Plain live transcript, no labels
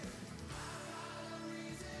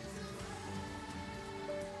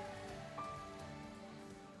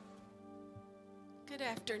Good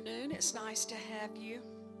afternoon. It's nice to have you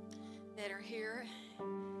that are here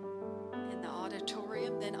in the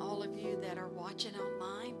auditorium, then all of you that are watching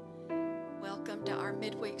online. Welcome to our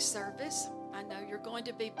midweek service. I know you're going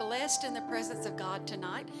to be blessed in the presence of God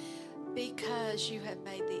tonight because you have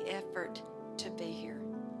made the effort to be here.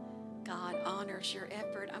 God honors your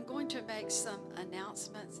effort. I'm going to make some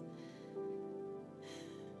announcements.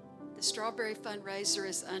 The Strawberry Fundraiser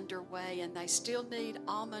is underway, and they still need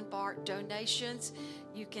almond bark donations.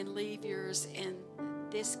 You can leave yours in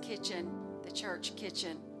this kitchen, the church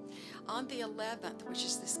kitchen. On the 11th, which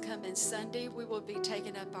is this coming Sunday, we will be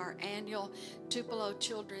taking up our annual Tupelo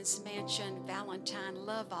Children's Mansion Valentine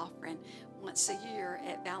Love Offering. Once a year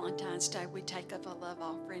at Valentine's Day, we take up a love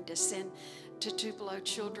offering to send to Tupelo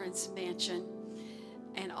Children's Mansion.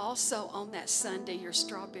 And also on that Sunday, your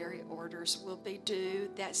strawberry orders will be due.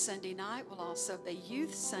 That Sunday night will also be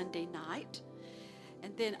Youth Sunday night.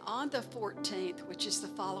 And then on the 14th, which is the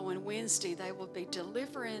following Wednesday, they will be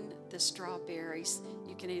delivering the strawberries.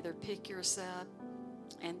 You can either pick yours up,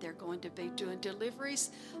 and they're going to be doing deliveries.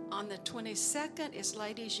 On the 22nd is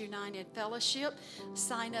Ladies United Fellowship.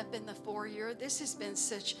 Sign up in the foyer. This has been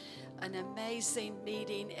such an amazing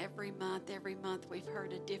meeting every month. Every month we've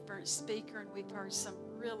heard a different speaker, and we've heard some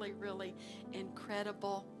really, really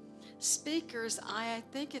incredible speakers. I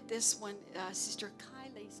think at this one, Sister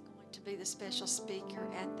Kylie's going to be the special speaker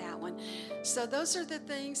at that one. So those are the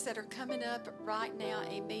things that are coming up right now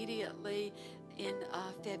immediately in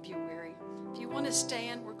February. If you want to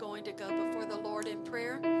stand, we're going to go before the Lord in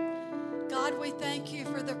prayer. God, we thank you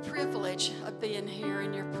for the privilege of being here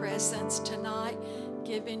in your presence tonight,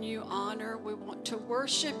 giving you honor. We want to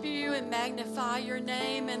worship you and magnify your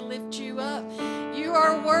name and lift you up. You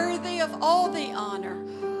are worthy of all the honor,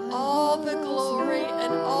 all the glory,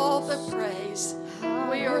 and all the praise.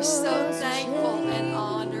 We are so thankful and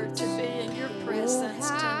honored to be in your presence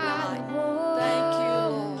tonight. Thank you,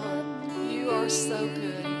 Lord. You are so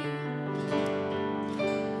good.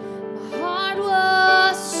 My heart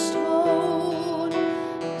was stone,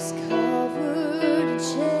 was covered in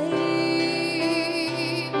shame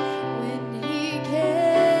when he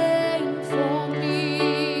came for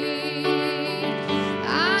me. I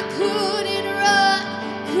couldn't run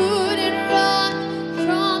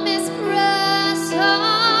from his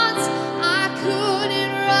presence. I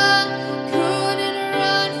couldn't run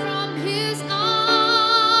from his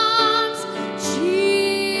arms.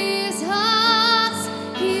 Jesus.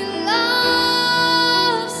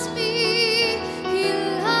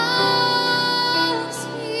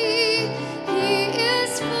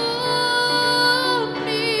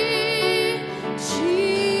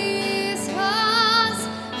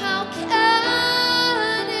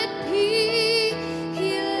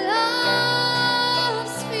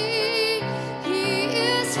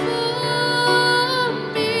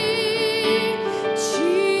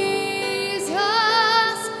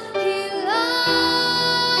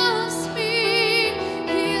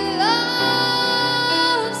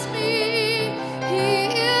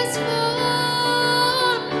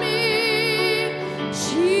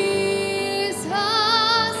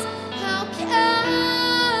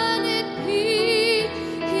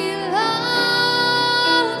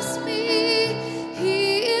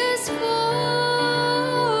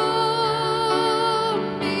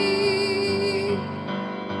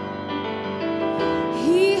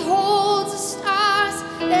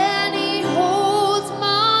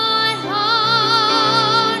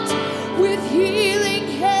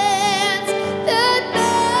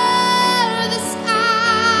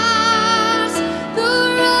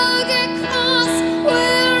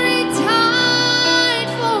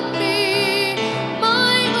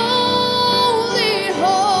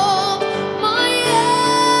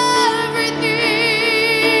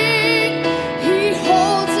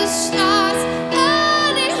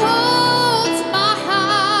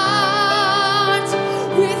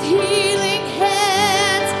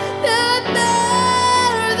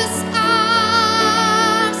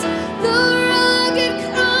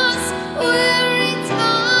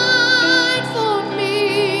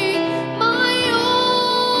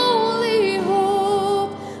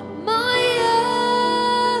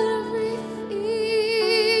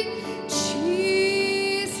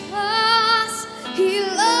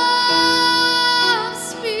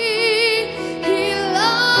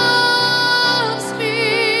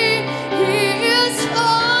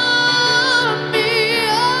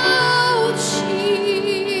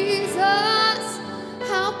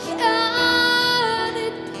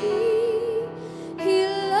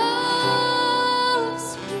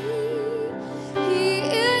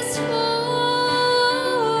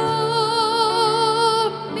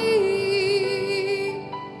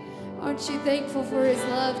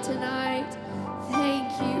 tonight.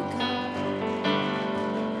 Thank you, God.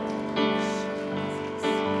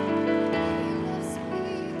 He loves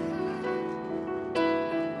me, God.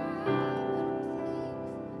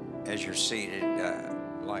 As you're seated,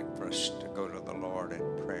 I'd like for us to go to the Lord in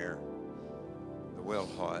prayer. The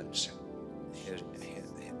Wilhoits, his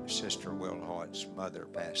sister Wilhoit's mother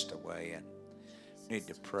passed away, and need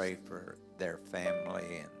to pray for their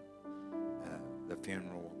family. And the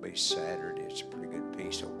funeral will be Saturday. It's a pretty good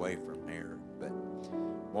piece away from here, but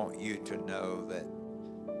want you to know that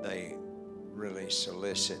they really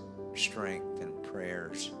solicit strength and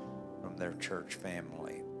prayers from their church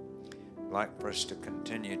family. I'd like for us to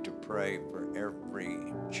continue to pray for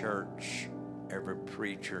every church, every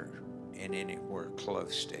preacher in anywhere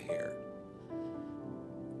close to here.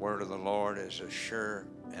 Word of the Lord is a sure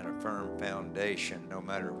and a firm foundation, no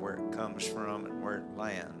matter where it comes from and where it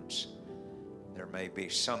lands. There may be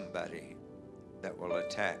somebody that will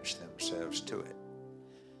attach themselves to it.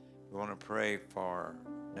 We want to pray for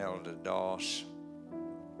Nelda Doss.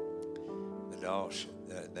 The Doss,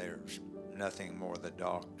 there's nothing more the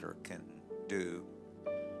doctor can do.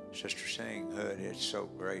 Sister Singh Hood, it's so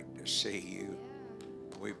great to see you.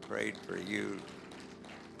 We prayed for you,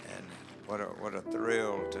 and what a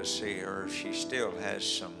thrill to see her. She still has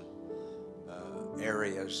some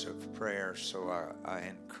areas of prayer, so I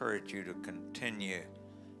encourage you to continue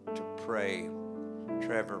to pray.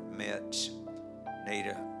 Trevor Mitz,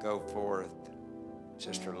 Nita Goforth,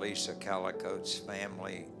 Sister Lisa Calicote's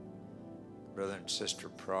family, Brother and Sister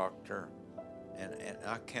Proctor, and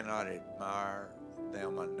I cannot admire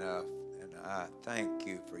them enough, and I thank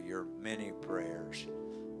you for your many prayers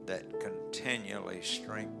that continually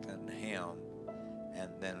strengthen him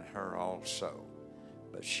and then her also.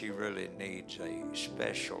 But she really needs a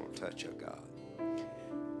special touch of God.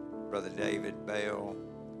 Brother David Bell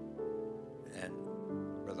and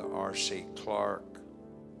Brother R.C. Clark,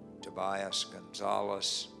 Tobias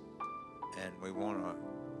Gonzalez, and we want to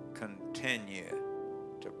continue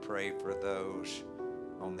to pray for those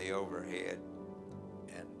on the overhead,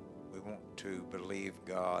 and we want to believe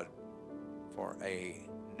God for a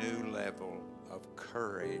new level of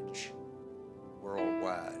courage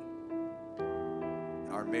worldwide.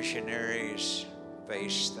 Our missionaries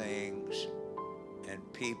face things, and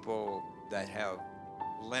people that have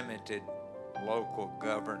limited local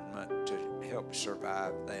government to help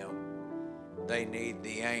survive them. They need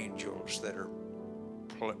the angels that are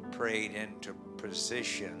prayed into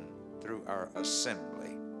position through our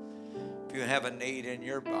assembly. If you have a need in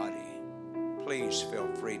your body, please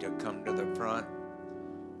feel free to come to the front.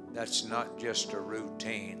 That's not just a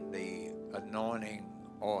routine. The anointing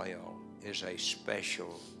oil is a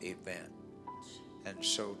special event. And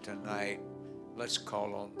so tonight, let's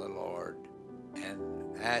call on the Lord and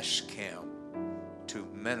ask Him to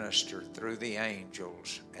minister through the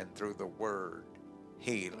angels and through the word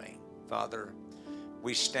healing. Father,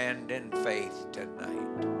 we stand in faith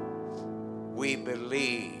tonight. We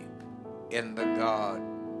believe in the God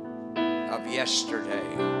of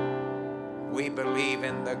yesterday. We believe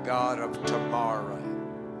in the God of tomorrow.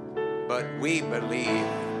 But we believe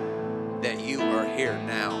that you are here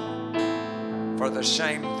now for the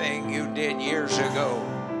same thing you did years ago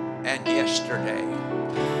and yesterday,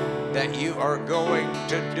 that you are going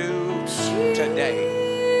to do today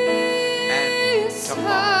and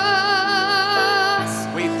tomorrow.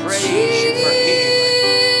 We praise you for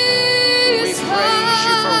healing. We praise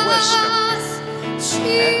you for wisdom.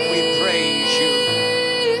 And we praise you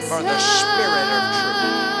for the Spirit of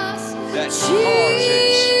truth that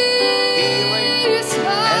causes healing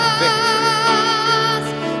and victory.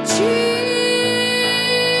 Jesus.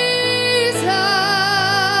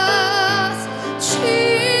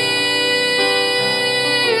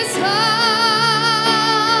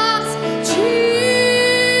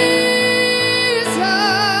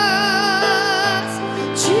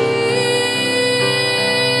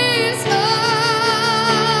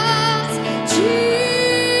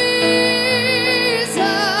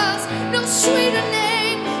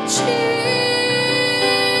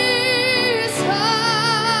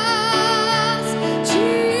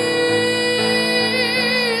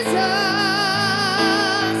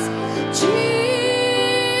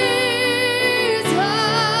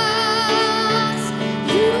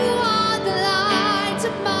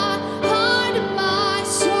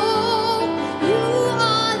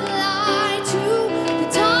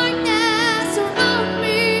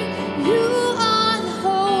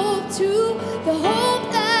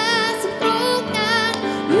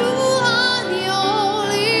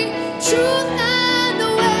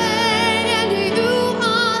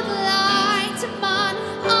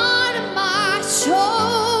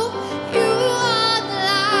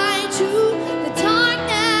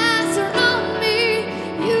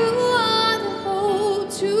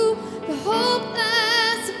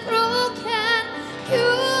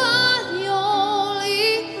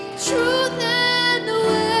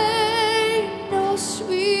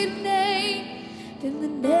 the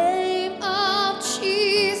name of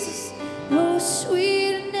Jesus, no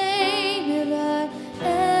sweeter name have I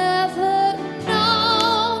ever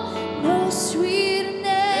known. No sweeter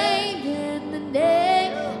name than the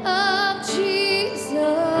name of Jesus.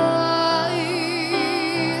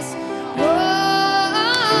 Oh,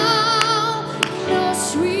 no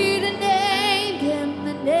sweeter name than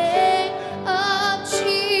the name of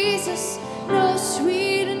Jesus. No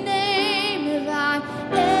sweeter name have I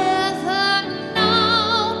ever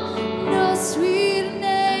known. No sweeter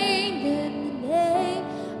name than the name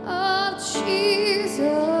of Jesus.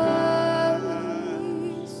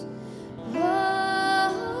 Oh,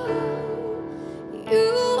 you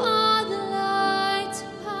are the light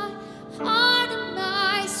of my heart and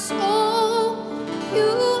my soul. You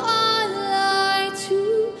are the light to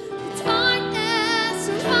the darkness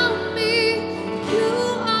around me. You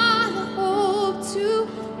are the hope to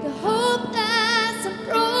the hopeless and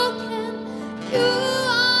broken. You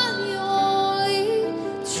are the only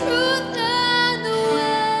truth and the way.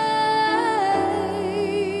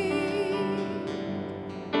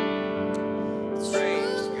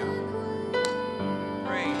 Praise God.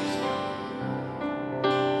 Praise God.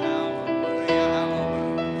 Hallelujah.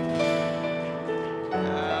 Hallelujah.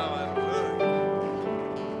 Hallelujah.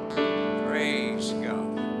 Praise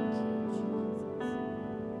God.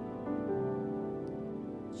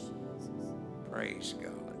 Praise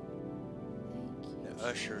God. The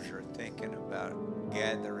ushers are thinking about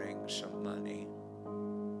gathering some money.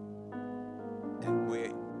 And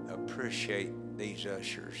we appreciate these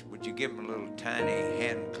ushers. Would you give them a little tiny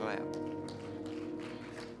hand clap?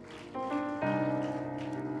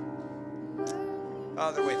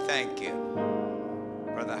 Father, we thank you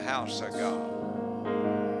for the house of God.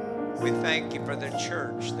 We thank you for the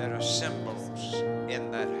church that assembles in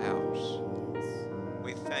that house.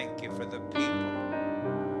 We thank you for the people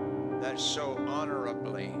that so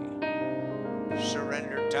honorably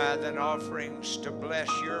surrender tithe and offerings to bless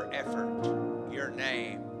your effort, your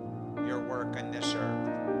name, your work in this earth.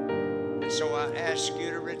 And so I ask you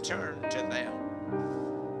to return to them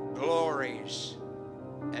glories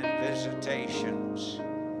and visitations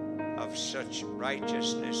of such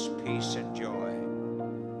righteousness, peace, and joy.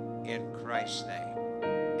 In Christ's name,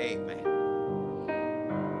 amen.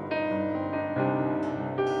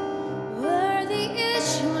 Worthy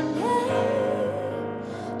is your name,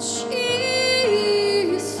 Jesus.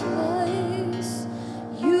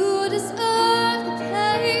 You deserve the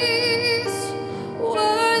praise.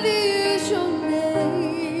 Worthy is your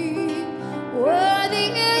name. Worthy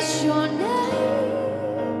is your name,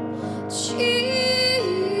 Jesus.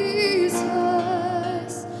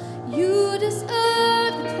 You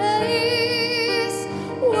deserve the praise.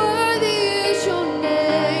 Worthy is your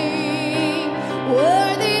name.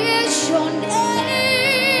 Worthy is your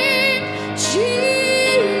name, Jesus.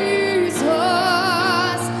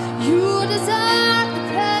 You deserve the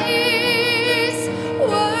praise.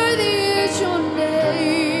 Worthy is your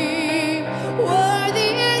name. Worthy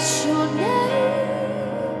is your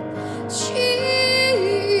name, Jesus.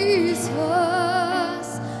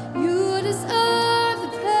 You deserve the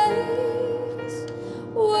praise.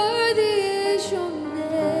 Worthy is your name.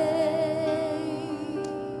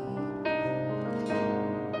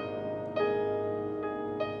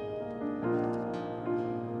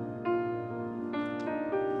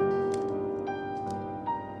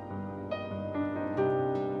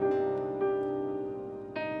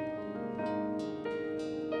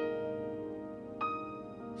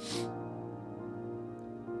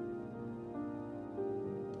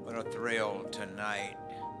 What a thrill tonight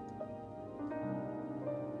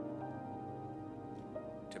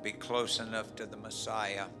to be close enough to the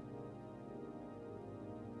Messiah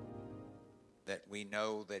that we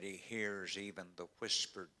know that he hears even the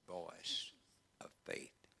whispered voice of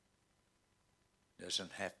faith.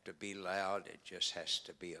 Doesn't have to be loud, it just has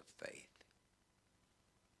to be of faith.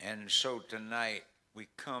 And so tonight we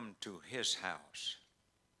come to his house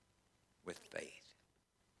with faith.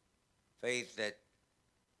 Faith that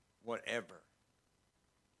whatever,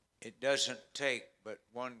 it doesn't take but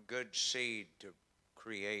one good seed to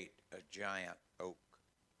create a giant oak.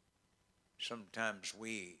 Sometimes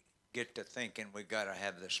we get to thinking we got to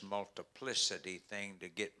have this multiplicity thing to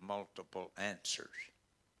get multiple answers.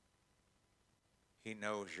 He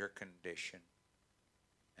knows your condition.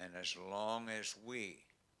 And as long as we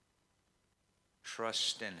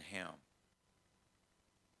trust in him,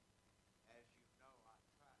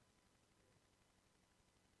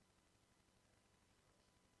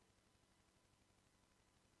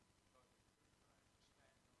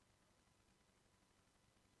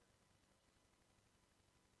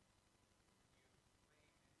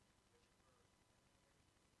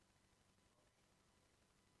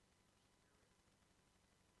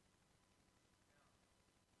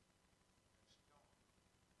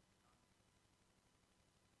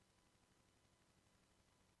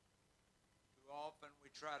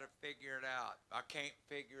 try to figure it out. I can't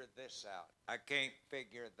figure this out. I can't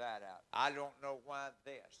figure that out. I don't know why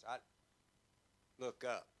this. Look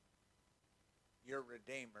up. Your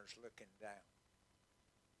Redeemer's looking down.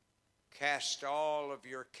 Cast all of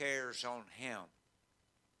your cares on him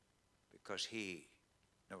because he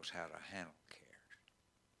knows how to handle cares.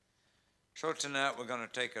 So tonight we're going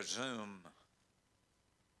to take a Zoom.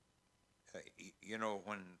 You know,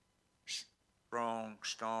 when strong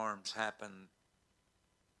storms happen,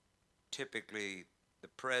 typically the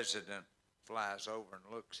president flies over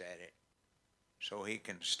and looks at it so he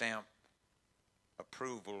can stamp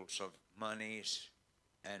approvals of monies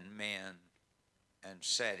and men and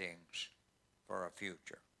settings for a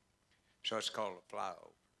future. So it's called a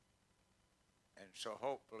flyover. And so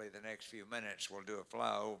hopefully the next few minutes we'll do a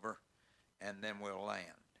flyover and then we'll land.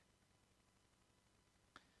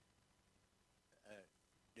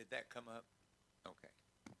 Did that come up? Okay.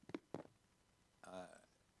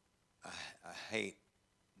 I hate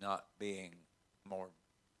not being more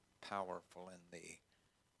powerful in the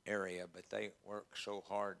area, but they work so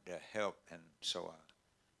hard to help, and so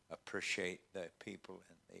I appreciate the people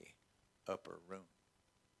in the upper room.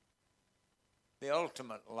 The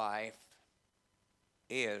ultimate life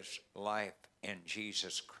is life in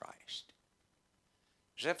Jesus Christ.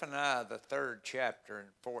 Zephaniah, the 3rd chapter and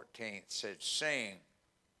 14th said, "Sing,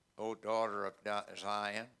 O daughter of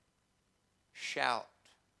Zion, shout,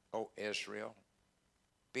 O Israel,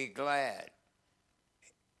 be glad."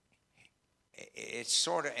 It's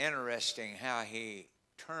sort of interesting how he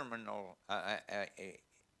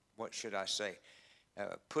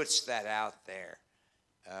puts that out there.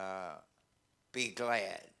 Be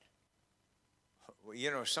glad. Well,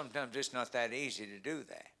 you know, sometimes it's not that easy to do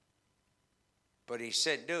that. But he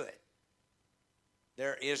said, do it.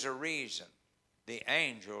 There is a reason. The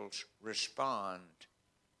angels respond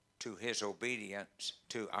to his obedience,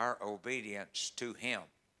 to our obedience to him.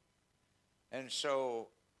 And so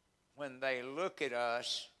when they look at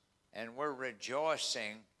us and we're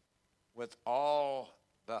rejoicing with all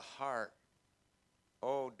the heart,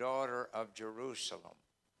 O daughter of Jerusalem,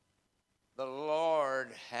 the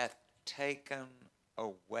Lord hath taken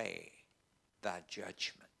away thy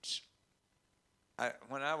judgments.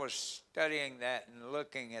 When I was studying that and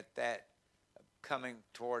looking at that coming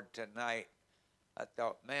toward tonight, I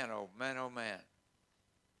thought, man, oh man, oh man.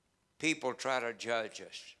 People try to judge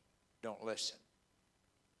us. Don't listen.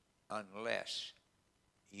 Unless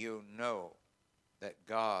you know that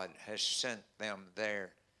God has sent them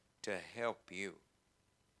there to help you.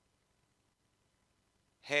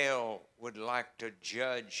 Hell would like to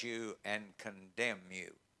judge you and condemn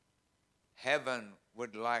you. Heaven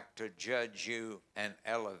would like to judge you and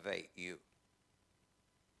elevate you.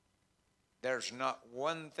 There's not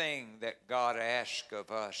one thing that God asks of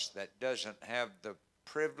us that doesn't have the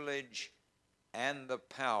privilege and the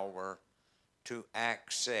power to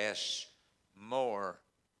access more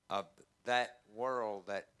of that world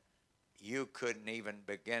that you couldn't even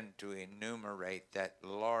begin to enumerate, that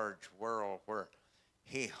large world where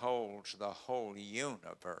he holds the whole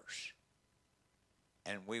universe.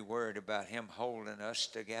 And we worried about him holding us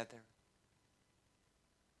together.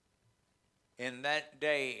 In that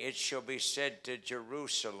day it shall be said to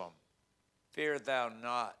Jerusalem, fear thou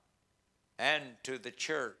not, and to the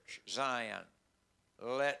church, Zion,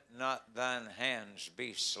 let not thine hands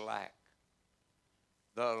be slack.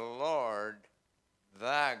 The Lord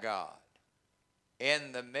thy God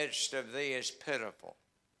in the midst of thee is pitiful.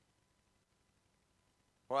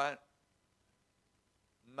 What?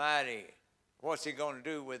 Mighty. What's he going to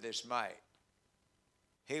do with his might?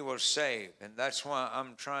 He will save. And that's why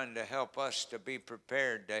I'm trying to help us to be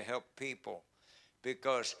prepared to help people.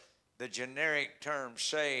 Because the generic term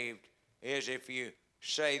saved is if you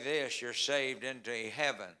say this, you're saved into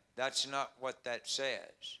heaven. That's not what that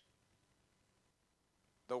says.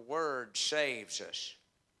 The word saves us.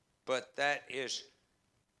 But that is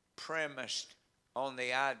premised on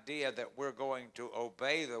the idea that we're going to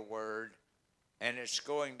obey the word, and it's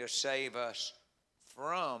going to save us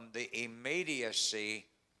from the immediacy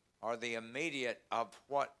or the immediate of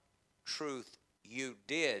what truth you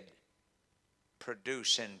did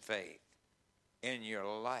produce in faith in your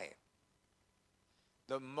life.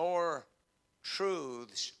 The more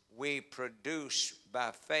truths we produce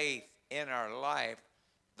by faith in our life,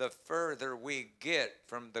 the further we get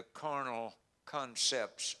from the carnal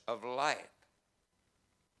concepts of life.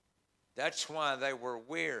 That's why they were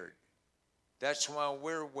weird. That's why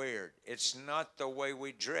we're weird. It's not the way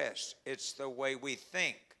we dress. It's the way we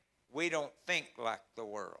think. We don't think like the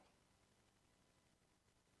world.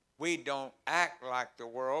 We don't act like the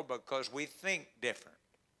world because we think different.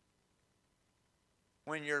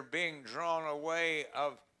 when you're being drawn away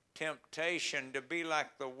of temptation to be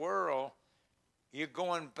like the world, you're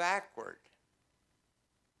going backward.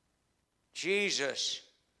 Jesus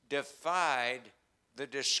defied the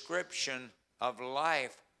description of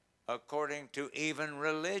life according to even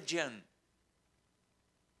religion.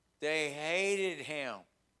 They hated him.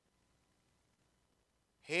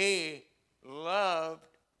 He loved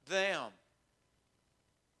them.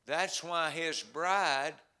 That's why his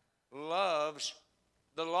bride loves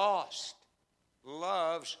the lost,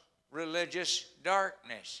 loves religious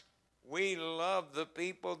darkness. We love the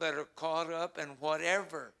people that are caught up in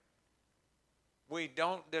whatever. We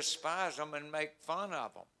don't despise them and make fun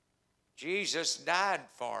of them. Jesus died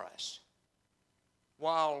for us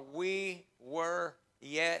while we were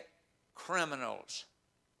yet criminals.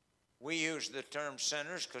 We use the term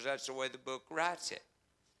sinners because that's the way the book writes it.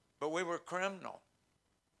 But we were criminal.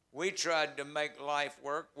 We tried to make life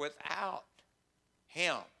work without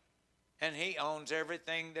him. And he owns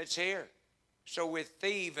everything that's here. So we're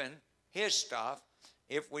thieving his stuff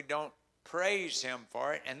if we don't praise him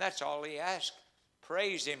for it. And that's all he asks.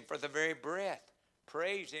 Praise him for the very breath.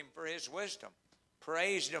 Praise him for his wisdom.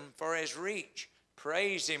 Praise him for his reach.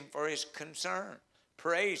 Praise him for his concern.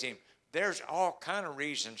 Praise him. There's all kind of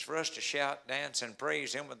reasons for us to shout, dance, and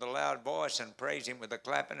praise him with a loud voice and praise him with the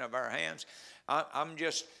clapping of our hands. I'm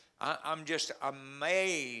just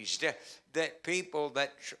amazed that people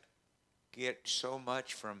that get so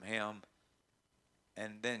much from him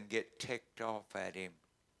and then get ticked off at him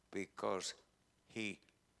because he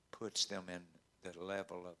puts them in the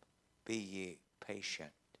level of be ye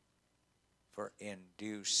patient, for in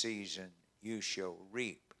due season you shall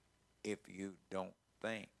reap if you don't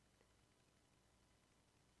faint.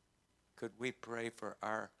 Could we pray for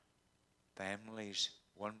our families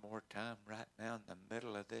one more time right now in the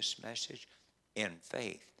middle of this message in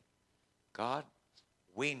faith? God,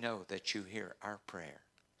 we know that you hear our prayer.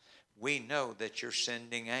 We know that you're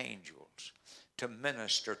sending angels to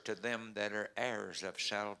minister to them that are heirs of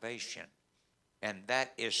salvation. And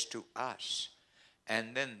that is to us.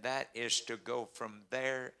 And then that is to go from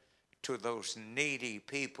there to those needy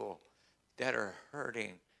people that are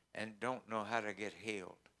hurting and don't know how to get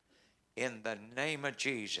healed. In the name of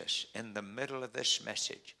Jesus, in the middle of this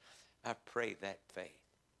message, I pray that faith.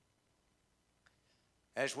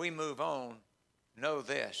 As we move on, know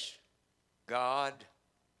this: God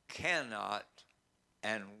cannot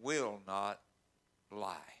and will not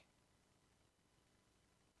lie.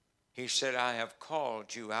 He said, I have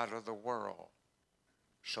called you out of the world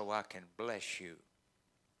so I can bless you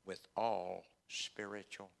with all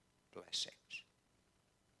spiritual blessings.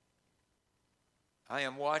 I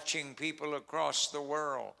am watching people across the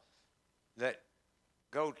world that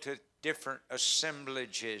go to different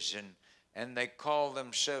assemblages and they call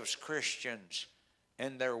themselves Christians,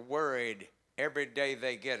 and they're worried every day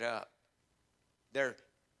they get up. They're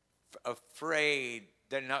afraid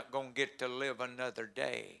they're not going to get to live another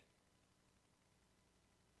day.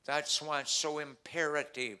 That's why it's so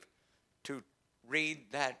imperative to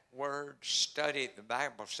read that word, study. The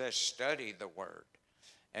Bible says study the word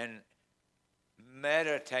and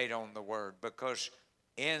meditate on the word, because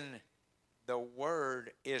in the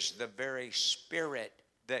word is the very spirit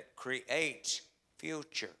that creates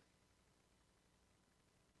future.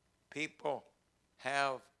 People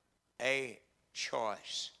have a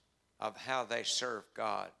choice of how they serve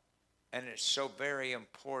God, and it's so very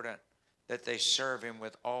important that they serve him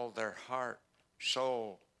with all their heart,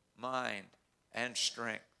 soul, mind, and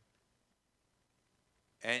strength.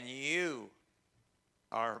 And you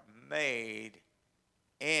are made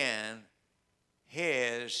in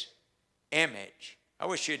his image. I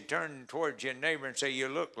wish you'd turn towards your neighbor and say, you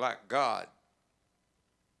look like God.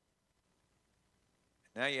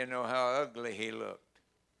 Now you know how ugly he looked.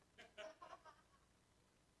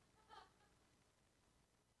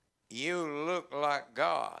 You look like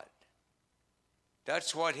God.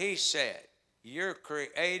 That's what he said. You're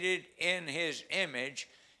created in his image.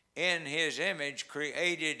 In his image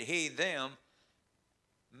created he them,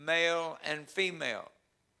 male and female.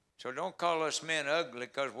 So don't call us men ugly,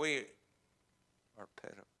 because we are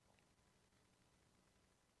pitiful.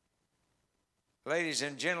 Ladies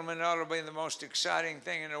and gentlemen, it ought to be the most exciting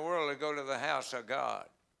thing in the world to go to the house of God.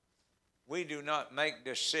 We do not make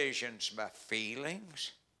decisions by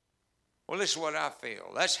feelings. Well, this is what I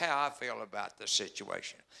feel. That's how I feel about the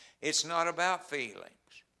situation. It's not about feelings.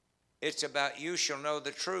 It's about you shall know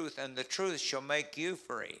the truth, and the truth shall make you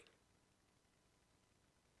free.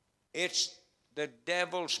 It's the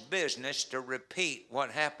devil's business to repeat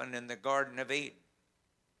what happened in the Garden of Eden.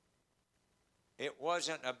 It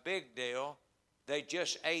wasn't a big deal. They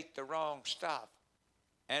just ate the wrong stuff.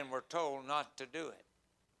 and we're told not to do it.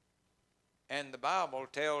 And the Bible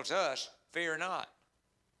tells us, fear not.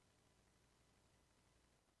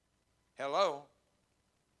 Hello?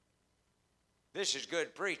 This is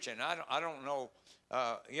good preaching. I don't know,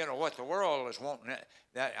 what the world is wanting.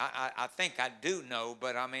 That I think I do know,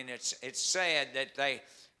 but I mean, it's sad that they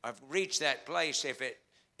have reached that place.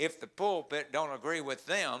 If the pulpit don't agree with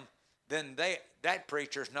them, then that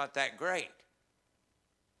preacher's not that great.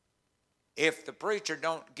 If the preacher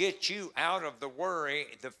don't get you out of the worry,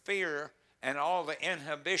 the fear, and all the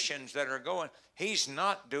inhibitions that are going, he's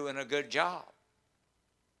not doing a good job.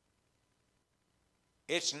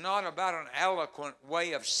 It's not about an eloquent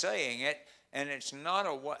way of saying it, and it's not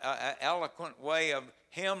an eloquent way of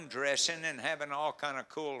hymn dressing and having all kind of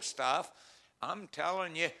cool stuff. I'm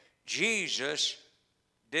telling you, Jesus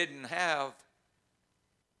didn't have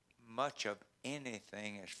much of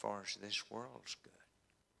anything as far as this world's good.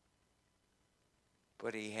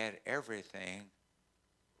 But he had everything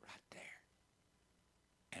right there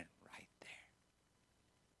and right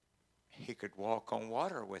there. He could walk on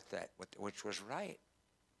water with that, which was right.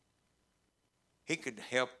 He could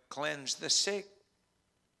help cleanse the sick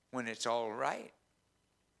when it's all right.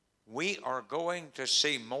 We are going to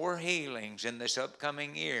see more healings in this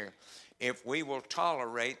upcoming year if we will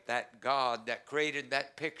tolerate that God that created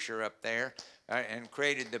that picture up there and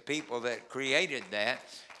created the people that created that.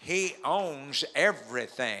 He owns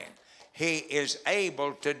everything. He is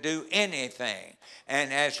able to do anything.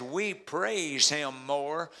 And as we praise him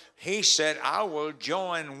more, he said, I will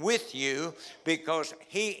join with you, because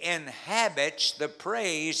he inhabits the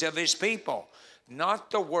praise of his people. Not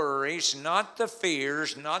the worries, not the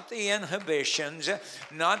fears, not the inhibitions,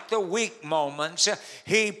 not the weak moments.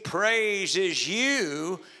 He praises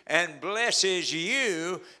you and blesses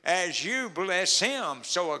you as you bless him.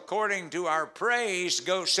 So according to our praise,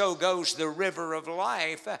 so goes the river of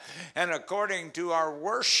life. And according to our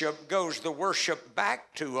worship goes the worship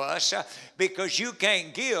back to us, because you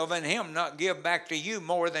can't give and him not give back to you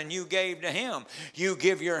more than you gave to him. You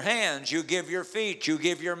give your hands, you give your feet, you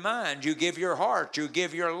give your mind, you give your heart, you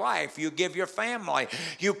give your life, you give your family.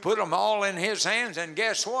 You put them all in his hands, and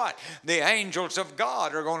guess what? The angels of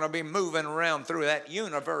God are going to be moving around through that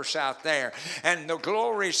universe out there, and the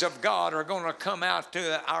glories of God are going to come out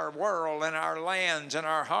to our world and our lands and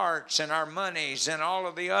our hearts and our monies and all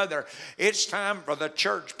of the other. It's time for the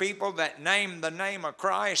church people that name the name of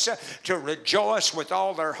Christ to rejoice with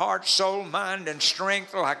all their heart, soul, mind, and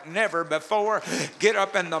strength like never before. Get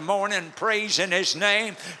up in the morning praising his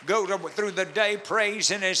name. Go through the day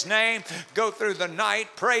praising his name. Go through the night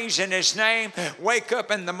praising his name. Wake up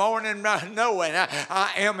in the morning knowing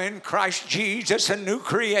I am in Christ Jesus, a new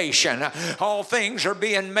creation. All things are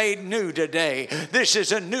being made new today. This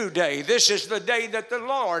is a new day. This is the day that the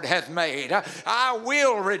Lord hath made. I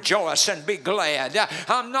will rejoice and be glad.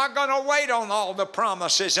 I'm not going to wait on all the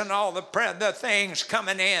promises and all the things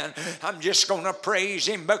coming in. I'm just going to praise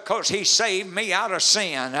him because he saved me out of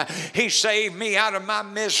sin. He saved me out of my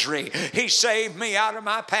misery. He saved me out of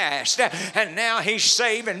my past. And now he's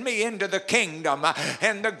saving me into the kingdom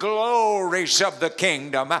and the glories of the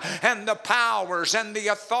kingdom and the powers and the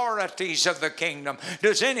authorities of the kingdom.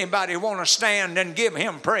 Does anybody want to stand and give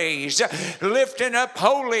him praise? Lifting up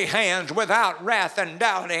holy hands without wrath and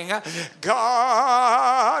doubting.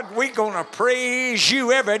 God, we're going to praise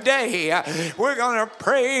you every day. We're going to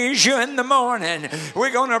praise you in the morning.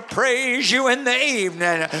 We're going to praise you in the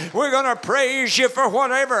evening. We're going to praise you for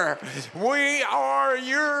whatever. We are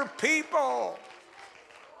your people.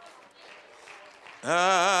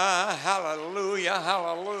 Hallelujah,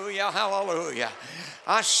 hallelujah, hallelujah.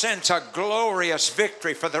 I sense a glorious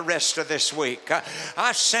victory for the rest of this week.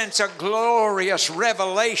 I sense a glorious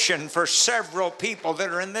revelation for several people that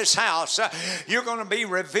are in this house. You're going to be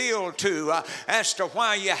revealed to as to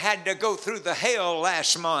why you had to go through the hell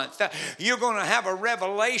last month. You're going to have a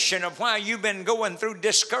revelation of why you've been going through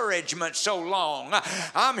discouragement so long.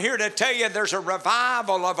 I'm here to tell you there's a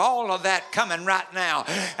revival of all of that coming right now.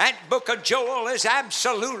 That book of Joel is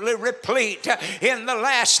absolutely replete. In the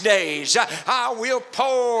last days, I will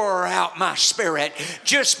pour out my spirit.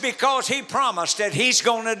 Just because he promised it, he's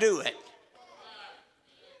going to do it.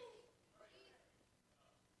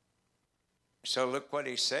 So look what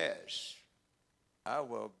he says. I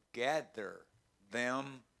will gather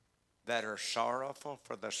them that are sorrowful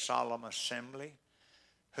for the solemn assembly,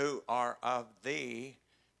 who are of thee,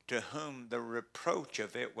 to whom the reproach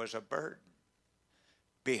of it was a burden.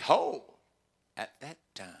 Behold, at that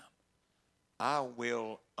time I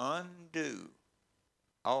will undo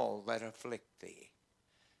all that afflict thee,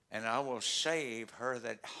 and I will save her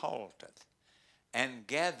that halteth, and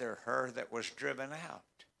gather her that was driven out.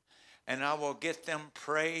 and I will get them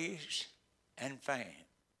praise and fame.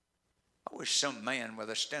 I wish some man with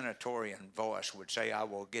a stentorian voice would say, I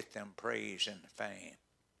will get them praise and fame.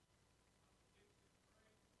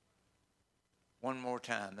 One more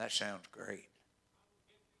time, that sounds great.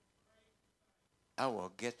 I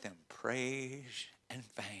will get them praise and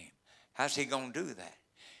fame. How's he going to do that?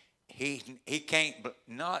 He can't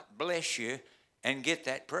not bless you and get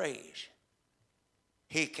that praise.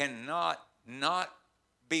 He cannot not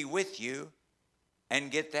be with you and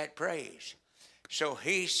get that praise. So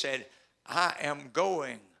he said, I am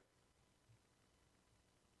going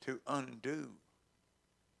to undo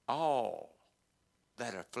all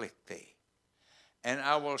that afflict thee, and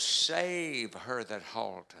I will save her that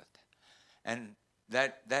halteth. And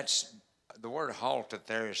that's the word halteth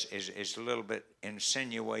there is a little bit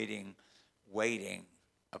insinuating waiting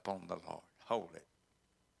upon the Lord. Hold it.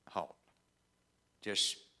 Halt.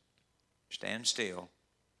 Just stand still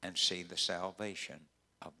and see the salvation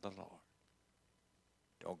of the Lord.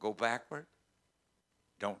 Don't go backward.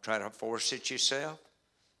 Don't try to force it yourself.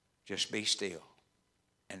 Just be still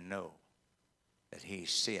and know that he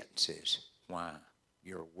senses why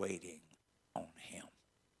you're waiting on him.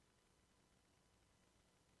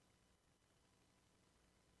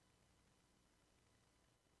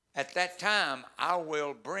 At that time, I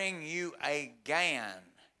will bring you again,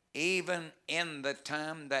 even in the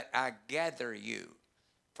time that I gather you.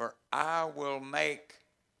 For I will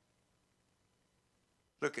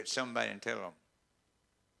look at somebody and tell them,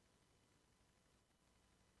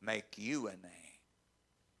 make you a name.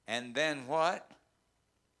 And then what?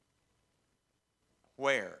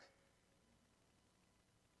 Where?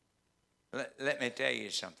 Let me tell you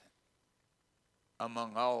something.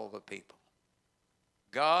 Among all the people,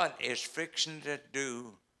 God is fixing to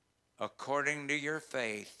do, according to your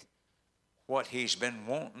faith, what he's been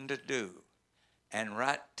wanting to do. And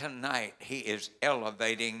right tonight, he is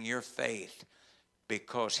elevating your faith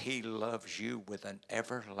because he loves you with an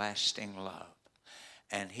everlasting love.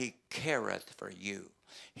 And he careth for you.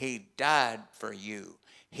 He died for you.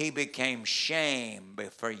 He became shame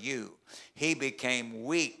for you. He became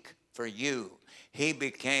weak for you. He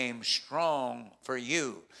became strong for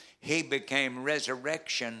you. He became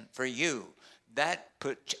resurrection for you. That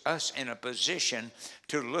puts us in a position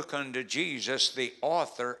to look unto Jesus, the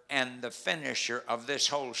author and the finisher of this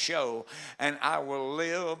whole show. And I will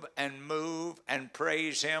live and move and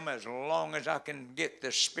praise him as long as I can get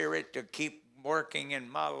the Spirit to keep working in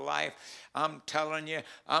my life. I'm telling you,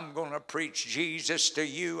 I'm going to preach Jesus to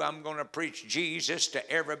you. I'm going to preach Jesus to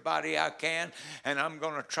everybody I can. And I'm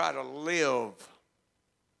going to try to live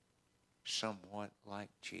somewhat like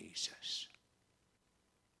Jesus.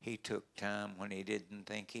 He took time when he didn't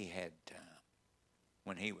think he had time.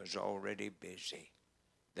 When he was already busy,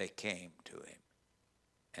 they came to him.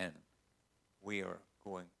 And we are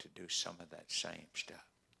going to do some of that same stuff.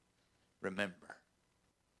 Remember,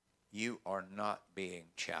 you are not being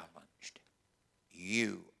challenged.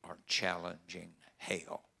 You are challenging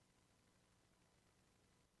hell.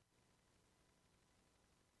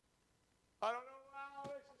 I don't know how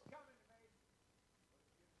this is coming to me.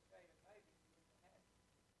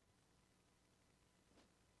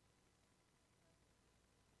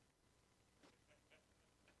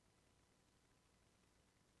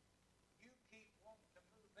 You keep wanting to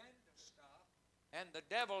move into stuff, and the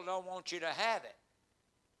devil don't want you to have it.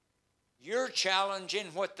 You're challenging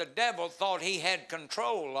what the devil thought he had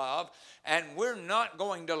control of, and we're not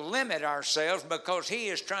going to limit ourselves because he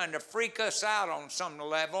is trying to freak us out on some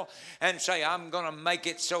level and say, I'm going to make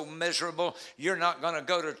it so miserable. You're not going to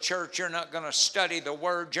go to church. You're not going to study the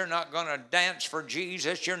Word. You're not going to dance for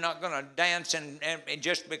Jesus. You're not going to dance and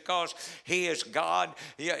just because he is God.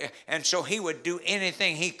 And so he would do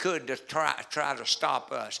anything he could to try to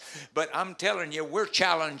stop us. But I'm telling you, we're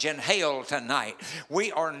challenging hell tonight.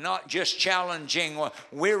 We are not just challenging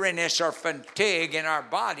weariness or fatigue in our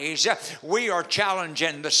bodies. We are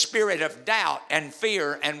challenging the spirit of doubt and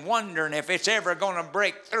fear and wondering if it's ever going to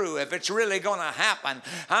break through, if it's really going to happen.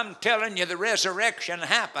 I'm telling you, the resurrection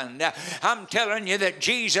happened. I'm telling you that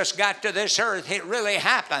Jesus got to this earth. It really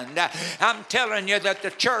happened. I'm telling you that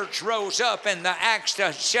the church rose up in the Acts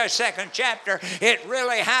 2nd chapter. It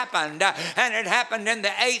really happened. And it happened in the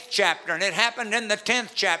 8th chapter, and it happened in the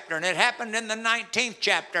 10th chapter, and it happened in the 19th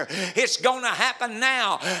chapter. It's going to happen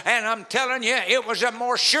now. And I'm telling you, it was a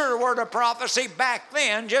more sure word of prophecy back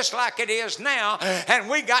then, just like it is now. And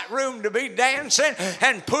we got room to be dancing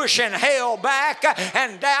and pushing hell back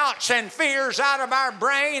and doubts and fears out of our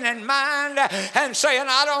brain and mind and saying,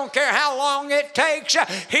 I don't care how long it takes.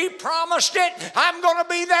 He promised it. I'm going to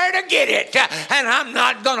be there to get it. And I'm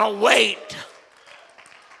not going to wait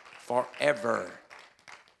forever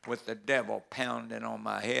with the devil pounding on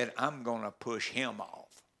my head. I'm going to push him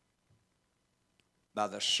off by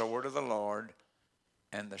the sword of the Lord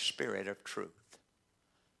and the Spirit of truth.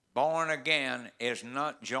 Born again is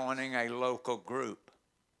not joining a local group.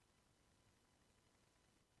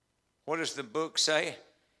 What does the book say?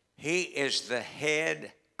 He is the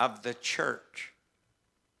head of the church.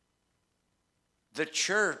 The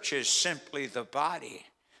church is simply the body.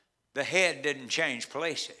 The head didn't change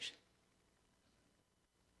places.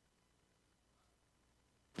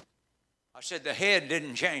 I said the head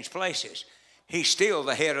didn't change places. He's still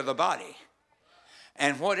the head of the body.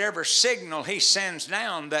 And whatever signal he sends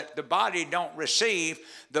down that the body don't receive,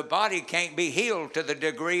 the body can't be healed to the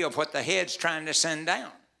degree of what the head's trying to send down.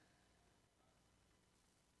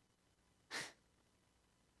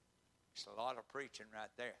 It's a lot of preaching right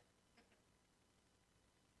there.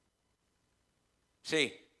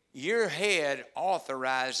 See, your head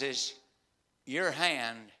authorizes your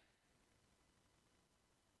hand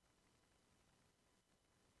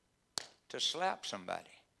to slap somebody.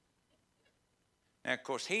 Now, of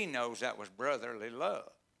course, he knows that was brotherly love.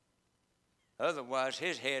 Otherwise,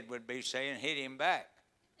 his head would be saying, hit him back.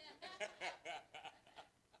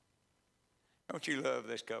 Don't you love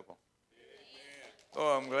this couple?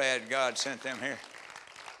 Oh, I'm glad God sent them here.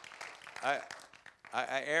 I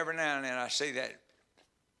every now and then I see that,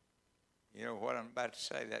 you know what I'm about to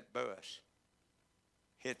say, that bus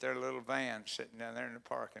hit their little van sitting down there in the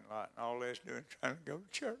parking lot, and all they're doing is trying to go to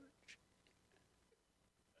church.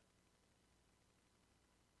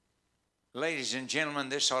 Ladies and gentlemen,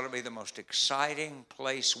 this ought to be the most exciting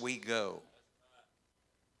place we go,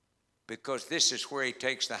 because this is where he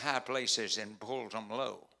takes the high places and pulls them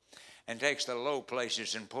low, and takes the low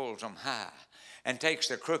places and pulls them high, and takes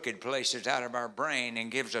the crooked places out of our brain and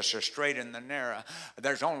gives us a straight and the narrow.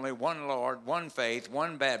 There's only one Lord, one faith,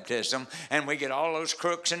 one baptism, and we get all those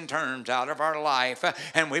crooks and turns out of our life,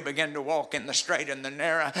 and we begin to walk in the straight and the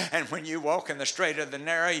narrow. And when you walk in the straight and the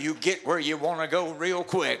narrow, you get where you want to go real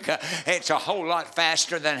quick. It's a whole lot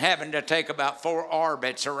faster than having to take about 4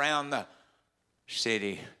 orbits around the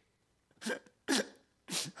city. I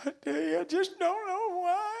tell you, I just don't know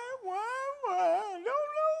why. I don't know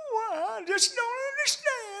why. I just don't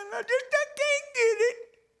understand. I can't get it.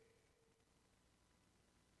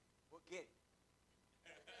 We'll get it.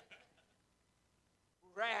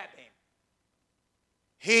 Grab him.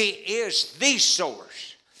 He is the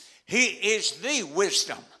source. He is the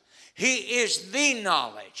wisdom. He is the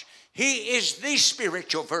knowledge. He is the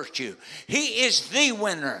spiritual virtue. He is the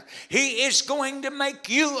winner. He is going to make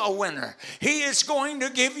you a winner. He is going to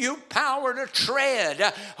give you power to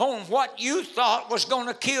tread on what you thought was going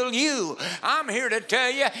to kill you. I'm here to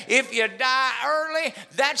tell you, if you die early,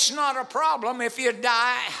 that's not a problem. If you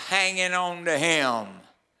die hanging on to him,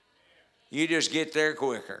 you just get there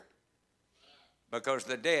quicker. Because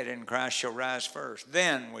the dead in Christ shall rise first.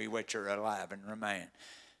 Then we which are alive and remain.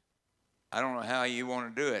 I don't know how you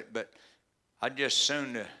want to do it, but I'd just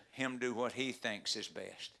soon to him do what he thinks is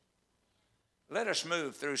best. Let us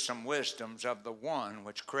move through some wisdoms of the one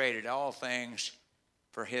which created all things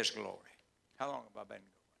for his glory. How long have I been going?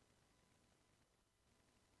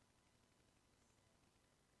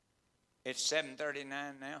 It's 7:39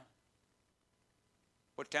 now.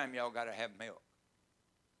 What time y'all got to have milk?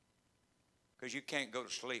 Because you can't go to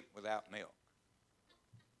sleep without milk.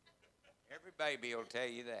 Every baby will tell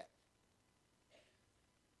you that.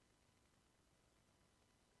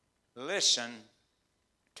 Listen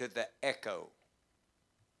to the echo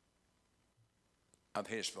of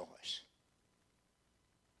his voice.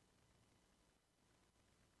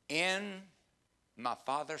 In my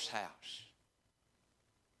Father's house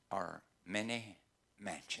are many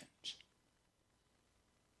mansions.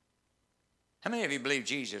 How many of you believe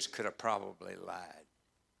Jesus could have probably lied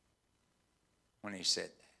when he said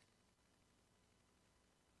that?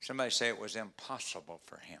 Somebody say it was impossible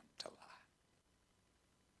for him to lie.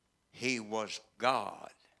 He was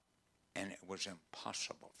God, and it was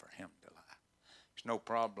impossible for him to lie. It's no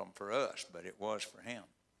problem for us, but it was for him.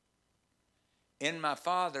 In my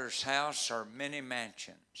Father's house are many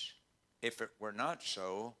mansions. If it were not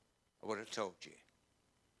so, I would have told you.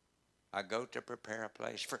 I go to prepare a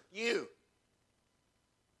place for you.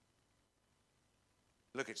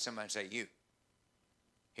 Look at somebody and say, you.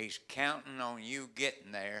 He's counting on you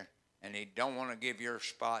getting there, and he don't want to give your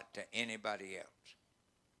spot to anybody else.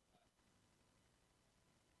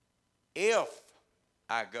 If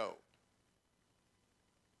I go,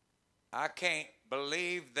 I can't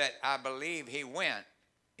believe that I believe he went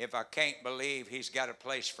if I can't believe he's got a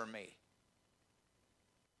place for me.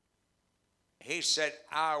 He said,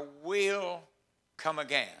 I will come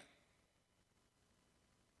again.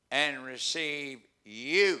 and receive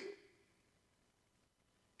you.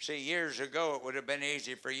 See, years ago, it would have been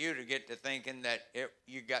easy for you to get to thinking that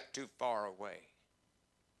you got too far away.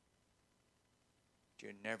 But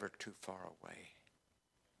you're never too far away.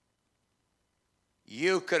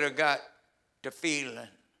 You could have got to feeling.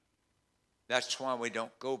 That's why we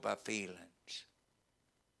don't go by feelings.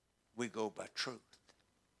 We go by truth.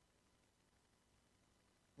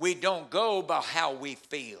 We don't go by how we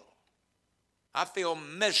feel. I feel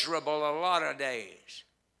miserable a lot of days.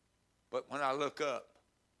 But when I look up,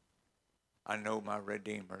 I know my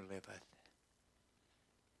Redeemer liveth.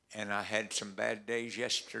 And I had some bad days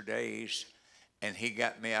yesterdays, and he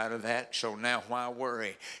got me out of that. So now why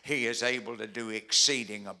worry? He is able to do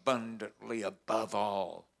exceeding abundantly above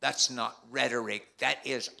all. That's not rhetoric. That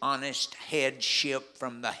is honest headship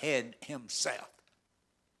from the head himself.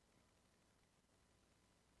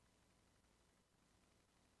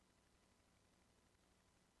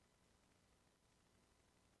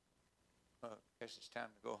 Well, I guess it's time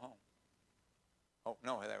to go home. Oh,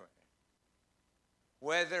 no, there we go.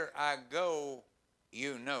 Whether I go,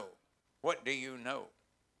 you know. What do you know?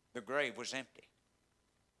 The grave was empty.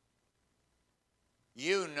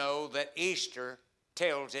 You know that Easter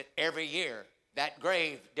tells it every year. That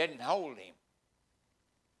grave didn't hold him.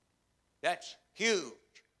 That's huge,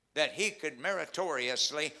 that he could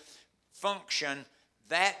meritoriously function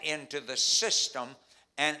that into the system,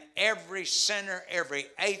 and every sinner, every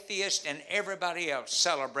atheist, and everybody else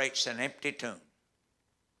celebrates an empty tomb.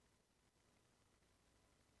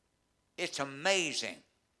 It's amazing.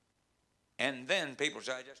 And then people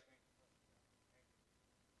say,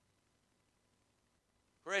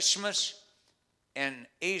 Christmas and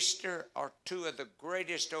Easter are two of the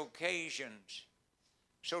greatest occasions.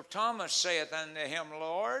 So Thomas saith unto him,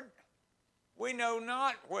 Lord, we know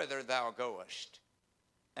not whither thou goest,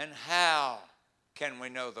 and how can we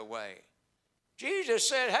know the way? Jesus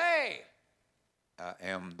said, hey, I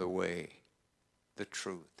am the way, the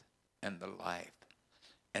truth, and the life.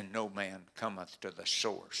 And no man cometh to the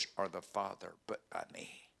source or the Father but by me.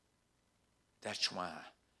 That's why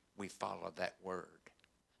we follow that word.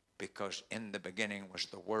 Because in the beginning was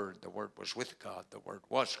the Word was with God, the Word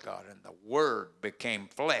was God, and the Word became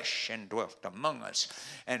flesh and dwelt among us.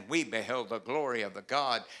 And we beheld the glory of the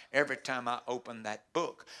God. Every time I open that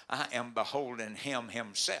book, I am beholding Him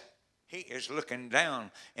Himself. He is looking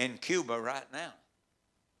down in Cuba right now.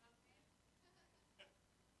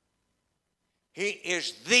 He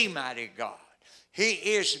is the mighty God. He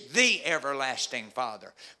is the everlasting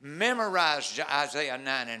Father. Memorize Isaiah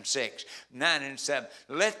 9 and 6, 9 and 7.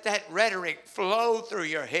 Let that rhetoric flow through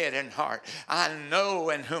your head and heart. I know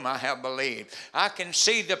in whom I have believed. I can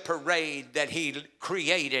see the parade that He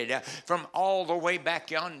created from all the way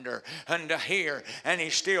back yonder unto here. And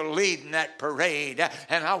He's still leading that parade.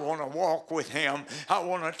 And I want to walk with Him. I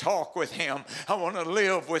want to talk with Him. I want to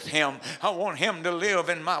live with Him. I want Him to live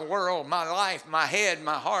in my world, my life, my head,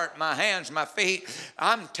 my heart, my hands, my feet.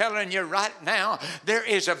 I'm telling you right now, there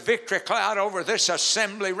is a victory cloud over this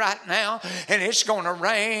assembly right now, and it's going to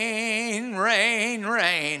rain, rain,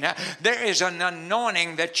 rain. There is an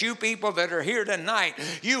anointing that you people that are here tonight,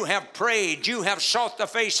 you have prayed, you have sought the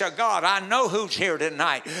face of God. I know who's here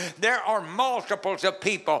tonight. There are multiples of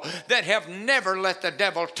people that have never let the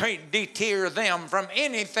devil deter them from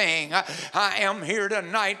anything. I am here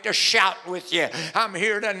tonight to shout with you. I'm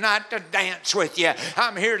here tonight to dance with you.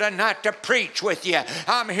 I'm here tonight to preach with you.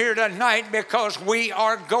 I'm here tonight because we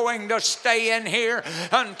are going to stay in here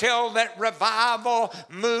until that revival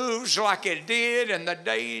moves like it did in the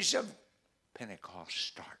days of Pentecost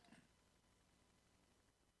starting.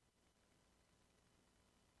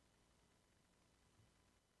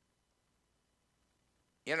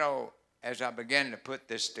 You know, as I began to put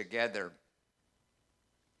this together,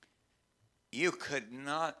 you could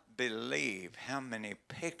not believe how many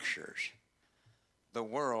pictures the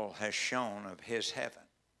world has shown of His heaven.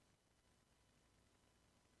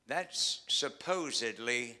 That's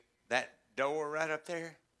supposedly, that door right up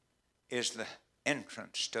there is the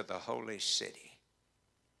entrance to the holy city.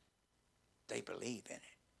 They believe in it.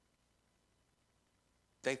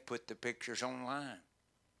 They put the pictures online.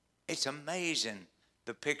 It's amazing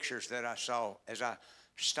the pictures that I saw as I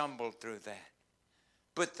stumbled through that.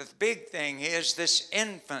 But the big thing is this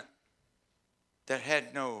infant that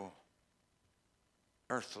had no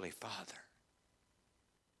earthly father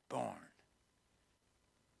born.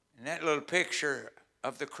 And that little picture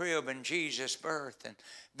of the crib and Jesus' birth, and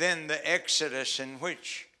then the Exodus in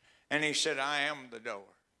which, and He said, I am the door.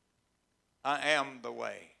 I am the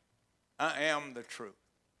way. I am the truth.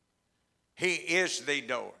 He is the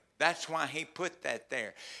door. That's why he put that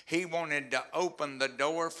there. He wanted to open the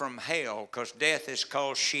door from hell, because death is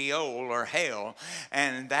called Sheol or hell.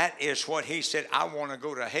 And that is what he said. I want to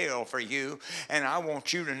go to hell for you. And I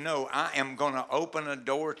want you to know I am going to open a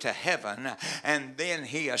door to heaven. And then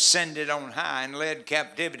he ascended on high and led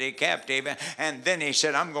captivity captive. And then he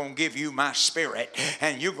said, I'm going to give you my spirit.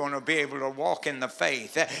 And you're going to be able to walk in the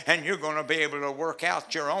faith. And you're going to be able to work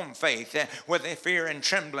out your own faith with fear and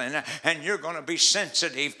trembling. And you're going to be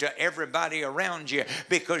sensitive to everybody around you,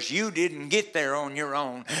 because you didn't get there on your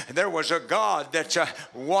own. There was a God that's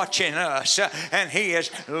watching us, and he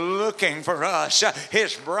is looking for us,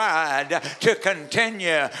 his bride, to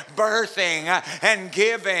continue birthing and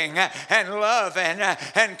giving and loving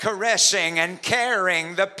and caressing and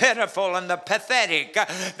caring the pitiful and the pathetic.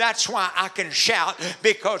 That's why I can shout,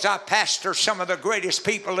 because I pastor some of the greatest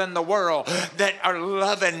people in the world that are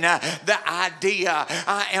loving the idea,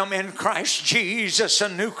 I am in Christ Jesus, a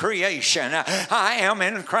new creation. I am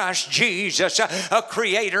in Christ Jesus, a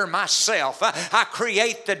creator myself. I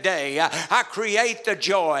create the day. I create the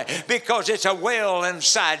joy, because it's a well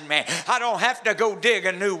inside me. I don't have to go dig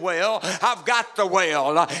a new well. I've got the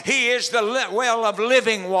well. He is the well of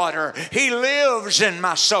living water. He lives in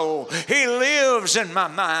my soul. He lives in my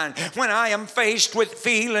mind. When I am faced with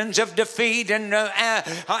feelings of defeat and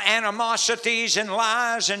animosities and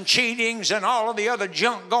lies and cheatings and all of the other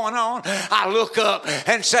junk going on, I look up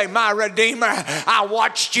and say, my Redeemer, I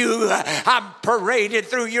watched you. I paraded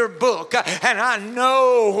through your book, and I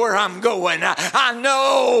know where I'm going. I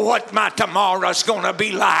know what my tomorrow's going to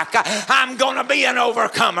be like. I'm going to be an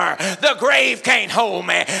overcomer. The grave can't hold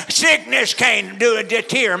me. Sickness can't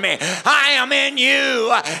deter me. I am in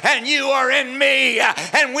you, and you are in me,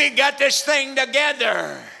 and we got this thing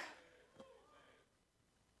together.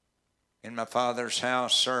 In my Father's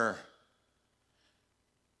house, sir,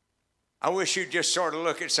 I wish you'd just sort of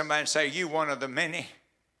look at somebody and say, you one of the many.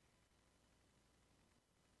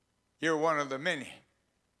 You're one of the many.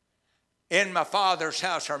 In my Father's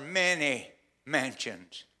house are many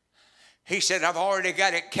mansions. He said, I've already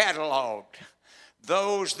got it cataloged.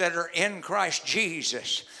 Those that are in Christ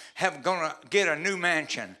Jesus have going to get a new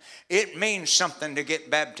mansion. It means something to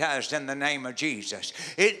get baptized in the name of Jesus.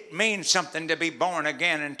 It means something to be born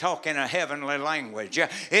again and talk in a heavenly language.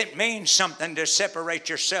 It means something to separate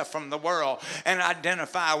yourself from the world and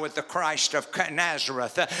identify with the Christ of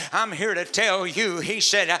Nazareth. I'm here to tell you, he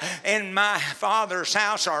said, in my Father's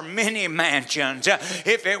house are many mansions.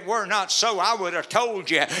 If it were not so, I would have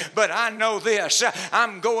told you. But I know this,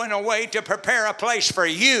 I'm going away to prepare a place for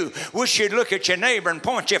you. Wish you'd look at your neighbor and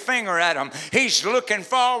point your finger at him. He's looking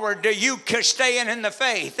forward to you staying in the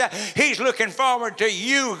faith. He's looking forward to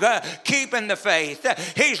you keeping the faith.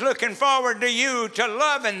 He's looking forward to you to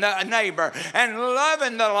loving the neighbor and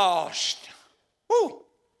loving the lost. Woo!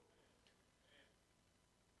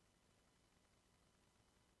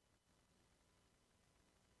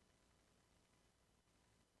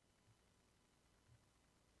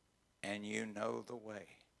 And you know the way.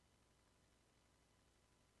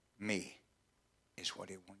 Me is what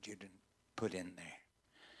he wants you to put in there.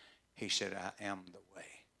 He said, I am the way.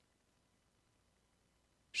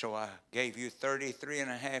 So I gave you 33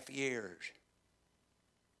 and a half years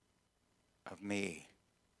of me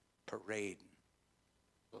parading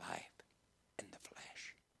life in the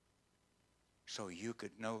flesh, so you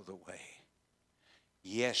could know the way.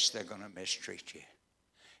 Yes, they're going to mistreat you.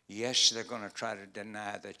 Yes, they're going to try to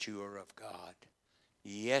deny that you are of God.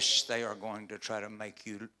 Yes, they are going to try to make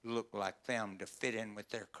you look like them to fit in with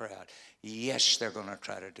their crowd. Yes, they're going to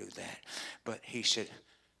try to do that. But he said,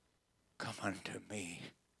 come unto me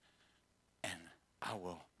and I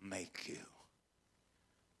will make you.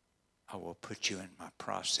 I will put you in my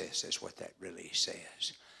process, is what that really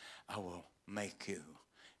says. I will make you.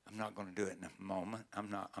 I'm not going to do it in a moment. I'm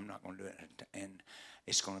not going to do it, and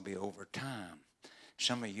it's going to be over time.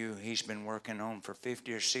 Some of you, he's been working on for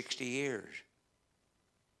 50 or 60 years.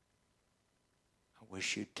 I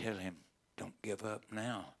wish you'd tell him, don't give up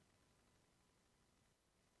now.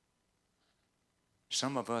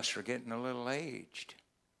 Some of us are getting a little aged.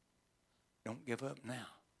 Don't give up now.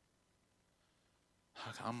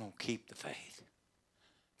 I'm going to keep the faith.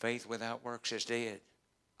 Faith without works is dead.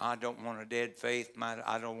 I don't want a dead faith.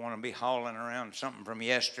 I don't want to be hauling around something from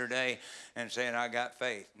yesterday and saying I got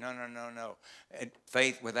faith. No.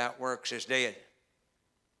 Faith without works is dead.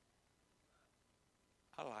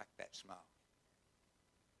 I like that smile.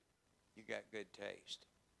 You got good taste.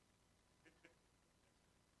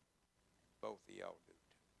 Both of y'all do too.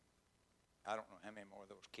 I don't know how many more of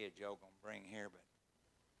those kids y'all going to bring here, but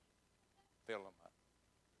fill them up.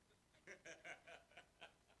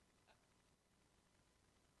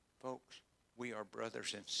 Folks, we are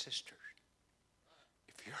brothers and sisters.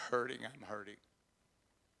 If you're hurting, I'm hurting.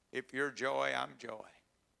 If you're joy, I'm joy.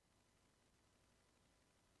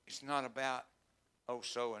 It's not about, oh,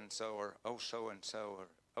 so-and-so, or oh, so-and-so, or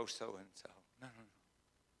oh, so-and-so. No.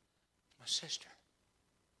 My sister.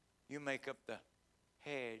 You make up the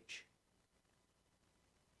hedge.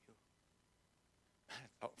 I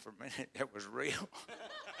thought for a minute that was real.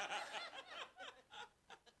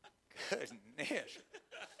 Goodness.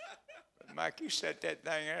 But Mike, you set that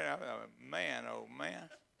thing there. I thought, man, oh man.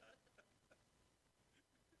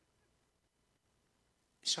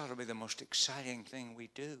 This ought to be the most exciting thing we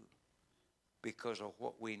do because of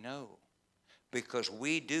what we know. Because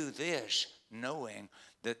we do this knowing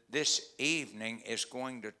that this evening is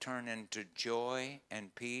going to turn into joy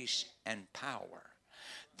and peace and power.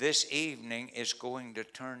 This evening is going to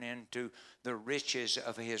turn into the riches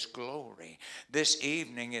of His glory. This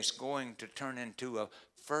evening is going to turn into a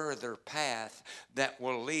further path that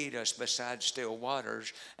will lead us beside still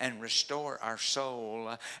waters and restore our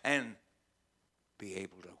soul and be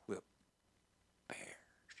able to whip bears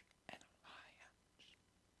and lions.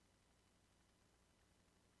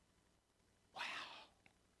 Wow.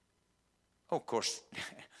 Oh, of course,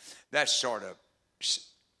 that's sort of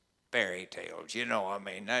fairy tales, you know. I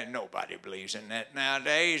mean, nobody believes in that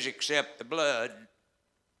nowadays except the blood.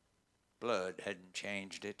 Blood hadn't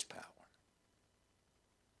changed its power.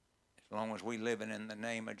 As long as we living in the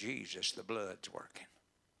name of Jesus, the blood's working.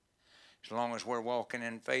 As long as we're walking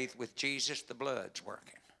in faith with Jesus, the blood's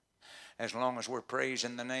working. As long as we're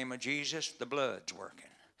praising the name of Jesus, the blood's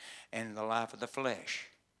working. And the life of the flesh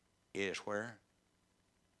is where?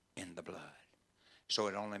 In the blood. So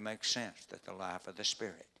it only makes sense that the life of the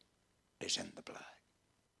Spirit is in the blood.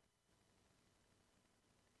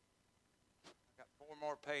 I've got 4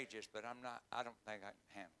 more pages, but I don't think I can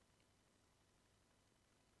handle it.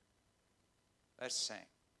 Let's sing.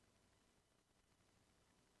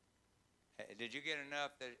 Did you get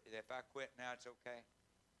enough that if I quit now it's okay?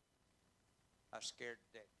 I was scared to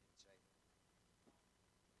death you'd say that.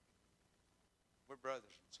 We're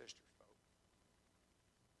brothers and sisters, folks.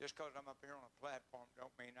 Just because I'm up here on a platform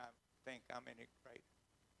don't mean I think I'm any greater.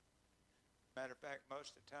 Matter of fact,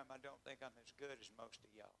 most of the time I don't think I'm as good as most of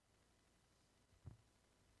y'all.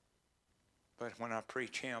 But when I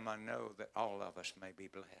preach Him, I know that all of us may be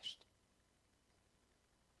blessed.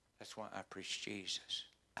 That's why I preach Jesus.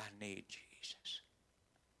 I need Jesus.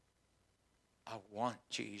 I want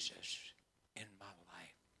Jesus in my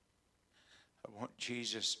life. I want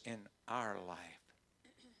Jesus in our life.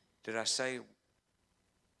 Did I say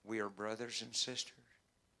we are brothers and sisters?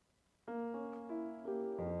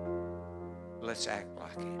 Let's act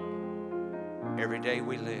like it. Every day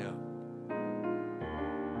we live.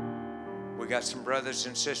 We got some brothers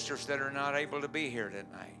and sisters that are not able to be here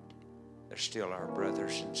tonight. They're still our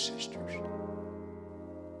brothers and sisters.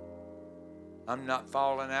 I'm not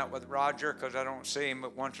falling out with Roger because I don't see him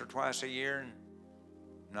but once or twice a year. And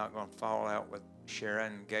I'm not going to fall out with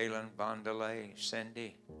Sharon, Galen, Vondelay,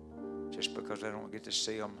 Cindy, just because I don't get to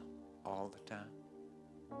see them all the time.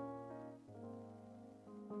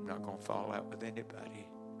 I'm not going to fall out with anybody.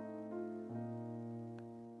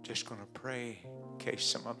 Just going to pray in case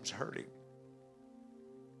some of them's hurting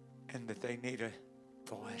and that they need a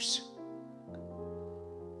voice.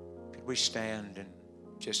 Could we stand and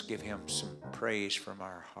just give Him some praise from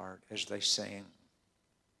our heart as they sing?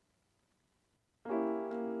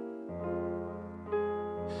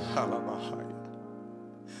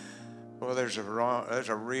 Well, there's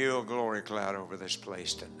a real glory cloud over this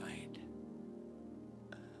place tonight.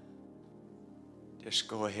 Just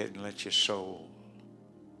go ahead and let your soul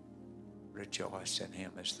rejoice in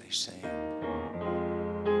Him as they sing.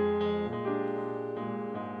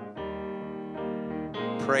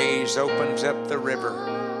 Praise opens up the river.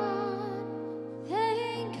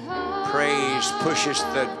 Praise pushes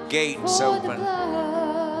the gates open.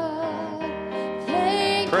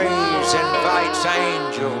 Praise invites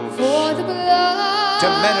angels to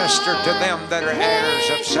minister to them that are heirs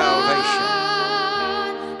of salvation.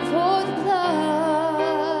 For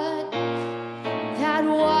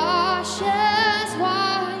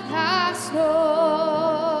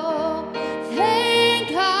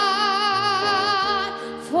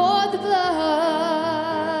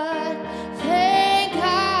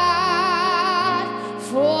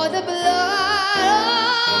the blood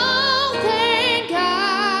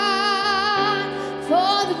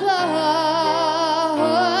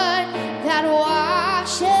that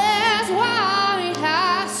washes